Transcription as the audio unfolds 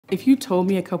If you told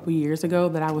me a couple years ago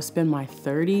that I would spend my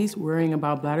 30s worrying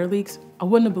about bladder leaks, I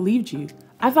wouldn't have believed you.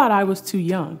 I thought I was too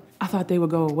young. I thought they would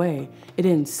go away. It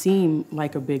didn't seem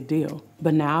like a big deal.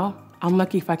 But now, I'm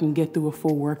lucky if I can get through a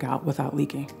full workout without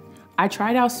leaking. I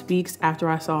tried out Speax after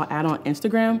I saw an ad on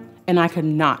Instagram, and I could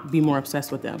not be more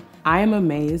obsessed with them. I am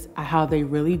amazed at how they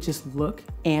really just look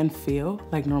and feel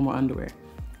like normal underwear.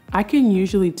 I can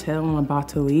usually tell I'm about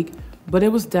to leak, but it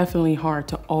was definitely hard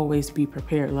to always be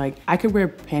prepared. Like, I could wear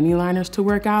panty liners to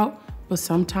work out, but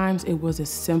sometimes it was as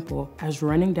simple as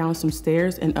running down some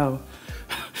stairs and oh,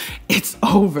 it's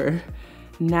over.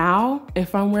 Now,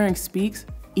 if I'm wearing Speax,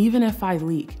 even if I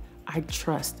leak, I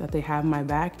trust that they have my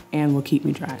back and will keep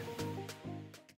me dry.